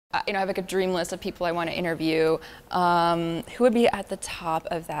I have like a dream list of people I want to interview. Who would be at the top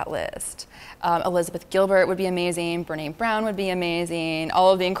of that list? Elizabeth Gilbert would be amazing. Brene Brown would be amazing.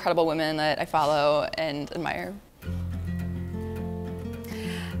 All of the incredible women that I follow and admire.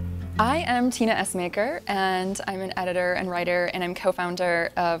 I am Tina Essmaker, and I'm an editor and writer, and I'm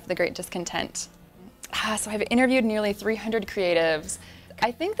co-founder of the Great Discontent. So I've interviewed nearly 300 creatives.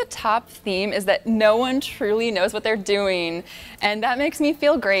 I think the top theme is that no one truly knows what they're doing, and that makes me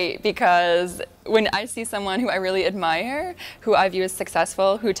feel great because when I see someone who I really admire, who I view as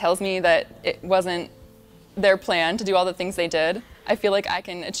successful, who tells me that it wasn't their plan to do all the things they did, I feel like I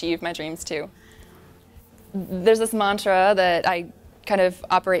can achieve my dreams too. There's this mantra that I kind of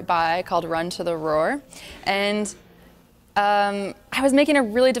operate by called run to the roar, and I was making a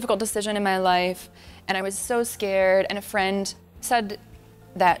really difficult decision in my life, and I was so scared, and a friend said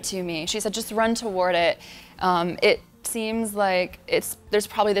that to me. She said, just run toward it. It seems like there's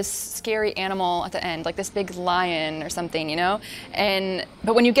probably this scary animal at the end, like this big lion or something, you know?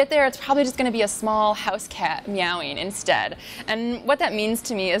 But when you get there, it's probably just gonna be a small house cat meowing instead. And what that means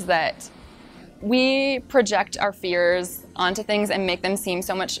to me is that we project our fears onto things and make them seem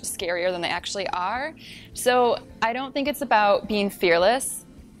so much scarier than they actually are. So I don't think it's about being fearless.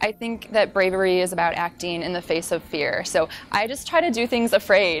 I think that bravery is about acting in the face of fear. So I just try to do things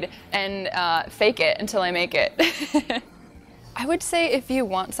afraid and fake it until I make it. I would say if you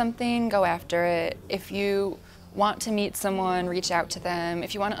want something, go after it. If you want to meet someone, reach out to them.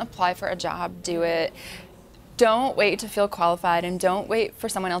 If you want to apply for a job, do it. Don't wait to feel qualified, and don't wait for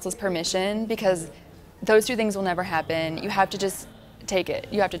someone else's permission, because those two things will never happen. You have to just take it.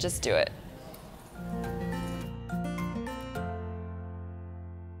 You have to just do it.